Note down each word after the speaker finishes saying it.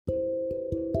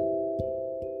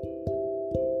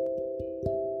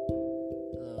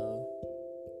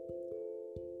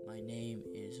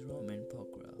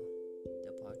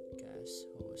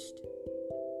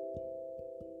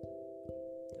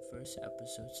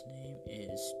episode's name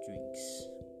is Drinks.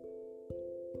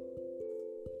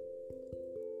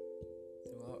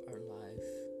 Throughout our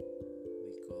life,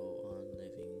 we go on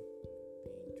living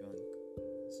being drunk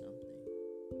on something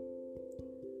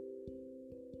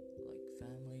like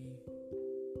family,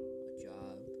 a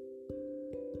job,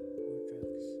 or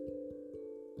drugs.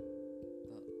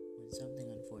 But when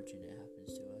something unfortunate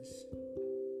happens to us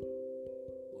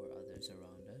or others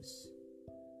around us,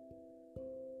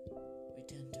 we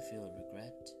tend to feel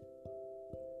regret,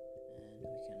 and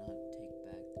we cannot take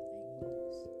back the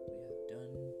things we have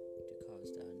done to cause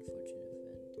that unfortunate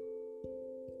event.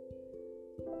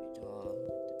 It all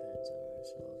depends on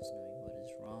ourselves knowing what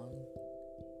is wrong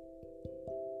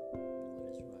and what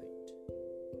is right.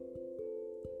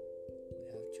 We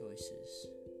have choices,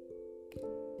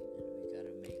 and we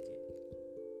gotta make it.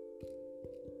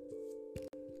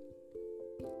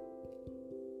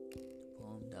 The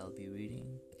poem that I'll be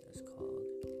reading is called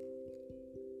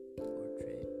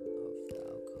Portrait of the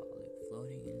Alcoholic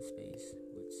Floating in Space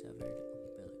with Severed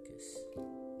Umbilicus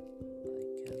by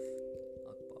Kev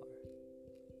Akbar.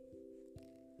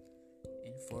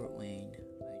 In Fort Wayne,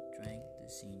 I drank the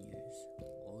seniors,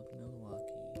 Old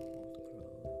Milwaukee, Old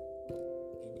Crow.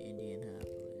 In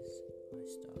Indianapolis, I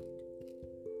stopped.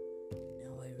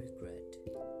 Now I regret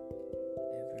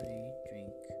every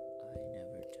drink I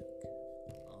never took.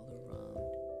 All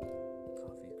around,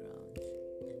 coffee grounds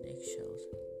and eggshells.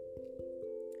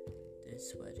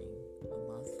 This wedding, a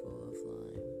mouthful of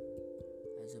lime.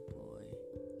 As a boy,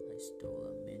 I stole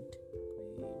a mint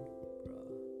green bra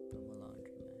from a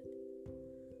laundromat.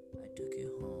 I took it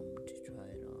home to try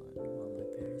it on while my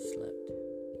parents slept.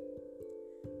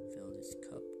 Filled its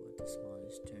cup with the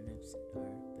smallest turnips in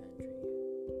our pantry.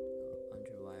 The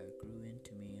underwire grew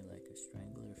into me like a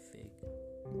strangler fig.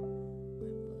 My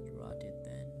blood rotted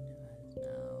then as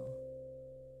now.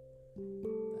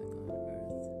 Back on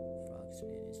earth, frog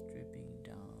spit is dripping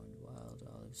down wild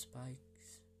olive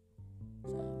spikes.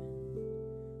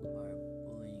 Salmon are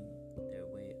bullying their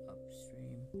way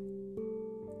upstream.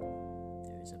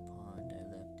 There is a pond I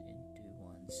leapt into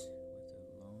once with a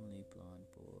lonely blonde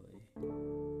boy.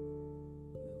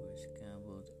 We were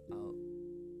scrambled out,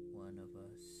 one of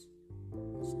us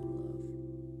was in love.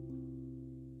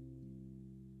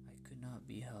 I could not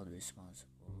be held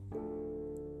responsible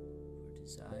for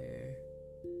desire.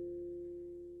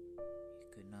 He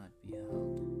could not be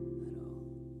held at all.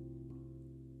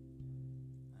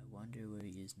 I wonder where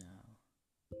he is now.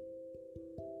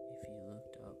 If he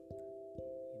looked up,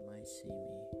 he might see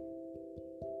me,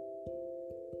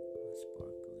 all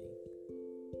sparkling.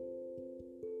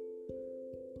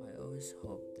 I always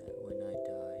hoped that when I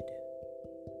died,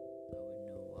 I would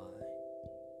know why.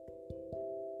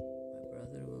 My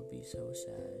brother will be so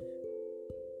sad.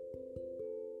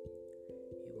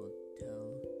 He will tell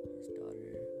his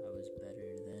daughter I was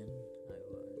better than I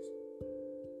was.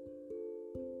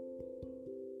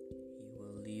 He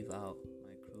will leave out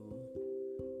my cruel,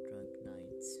 drunk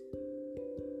nights,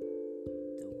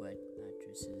 the wet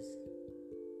mattresses,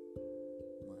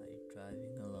 my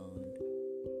driving alone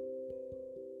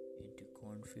into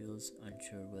cornfields,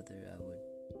 unsure whether I would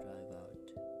drive out.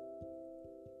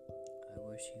 I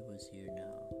wish he was here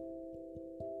now.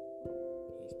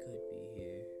 He could be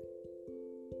here.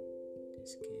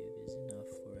 This cave is enough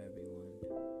for everyone.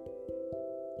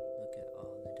 Look at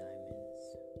all the diamonds.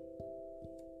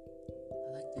 I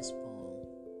like this poem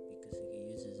because it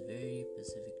uses very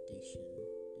specific diction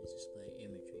to display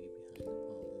imagery behind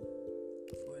the poem.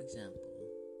 For example,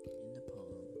 in the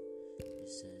poem, it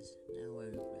says, "Now I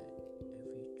regret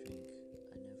every drink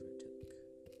I never took,"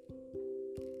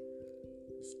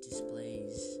 which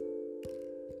displays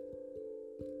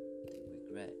the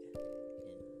regret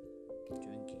in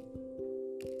drinking,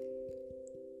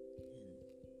 and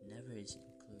never is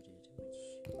included, which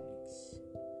makes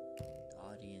the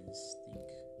audience think,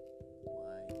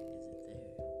 why is it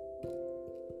there?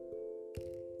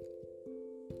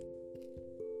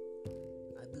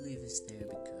 I believe it's there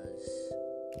because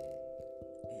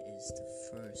it is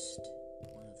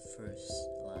one of the first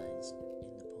lines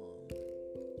in the poem.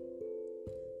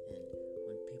 And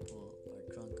when people are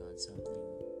drunk on something,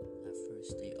 at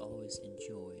first they always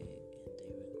enjoy it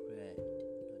and they regret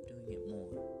not doing it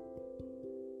more.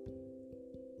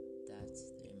 That's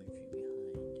the imagery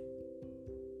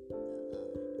behind that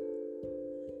line.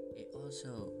 It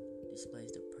also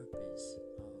displays the purpose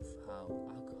of how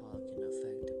alcohol can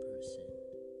affect a person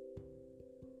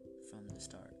from the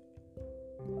start.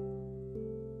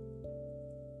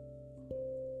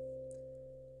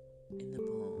 In the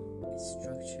poem, its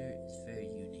structure is very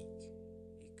unique.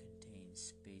 It contains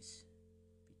space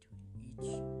between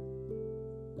each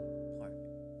part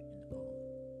in the poem.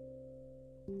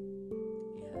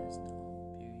 There's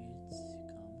no periods,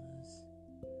 commas,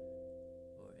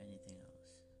 or anything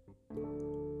else,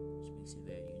 which makes it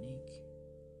very unique.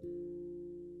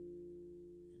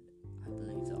 And I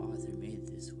believe the author made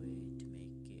it this way to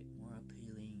make it more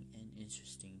appealing and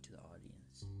interesting to the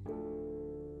audience.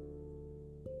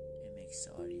 It makes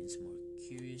the audience more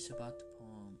curious about the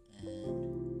poem, and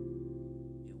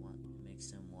it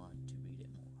makes them want to read it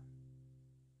more.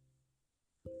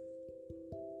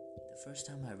 The first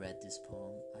time I read this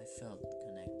poem, I felt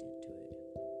connected to it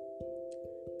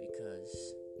because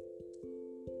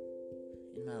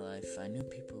in my life I knew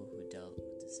people who dealt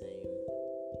with the same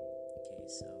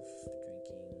case of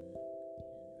drinking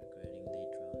and regretting they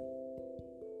drunk alcohol.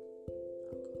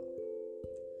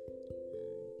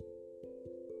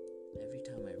 And every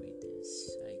time I read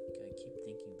this, I keep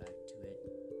thinking back to it.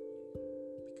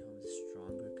 It becomes a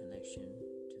stronger connection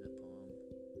to the poem,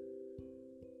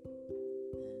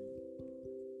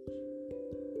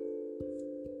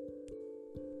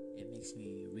 and it makes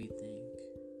me rethink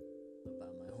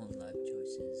about my own life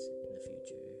choices in the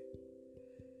future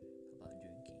about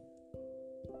drinking.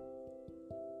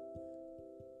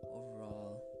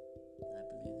 Overall, I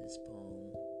believe this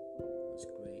poem was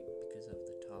great because of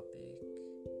the topic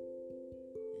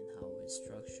and how it's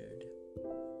structured.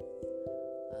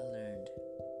 I learned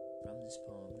from this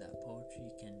poem that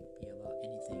poetry can be about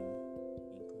anything,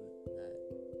 include that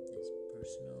is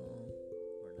personal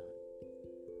or not.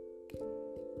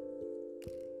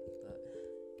 But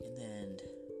in the end,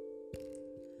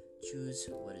 choose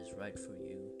what is right for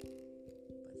you,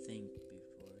 but think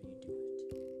before you do it.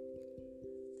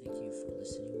 Thank you for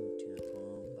listening to the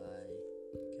poem by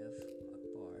Kev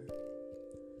Akbar.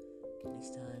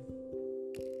 Next time,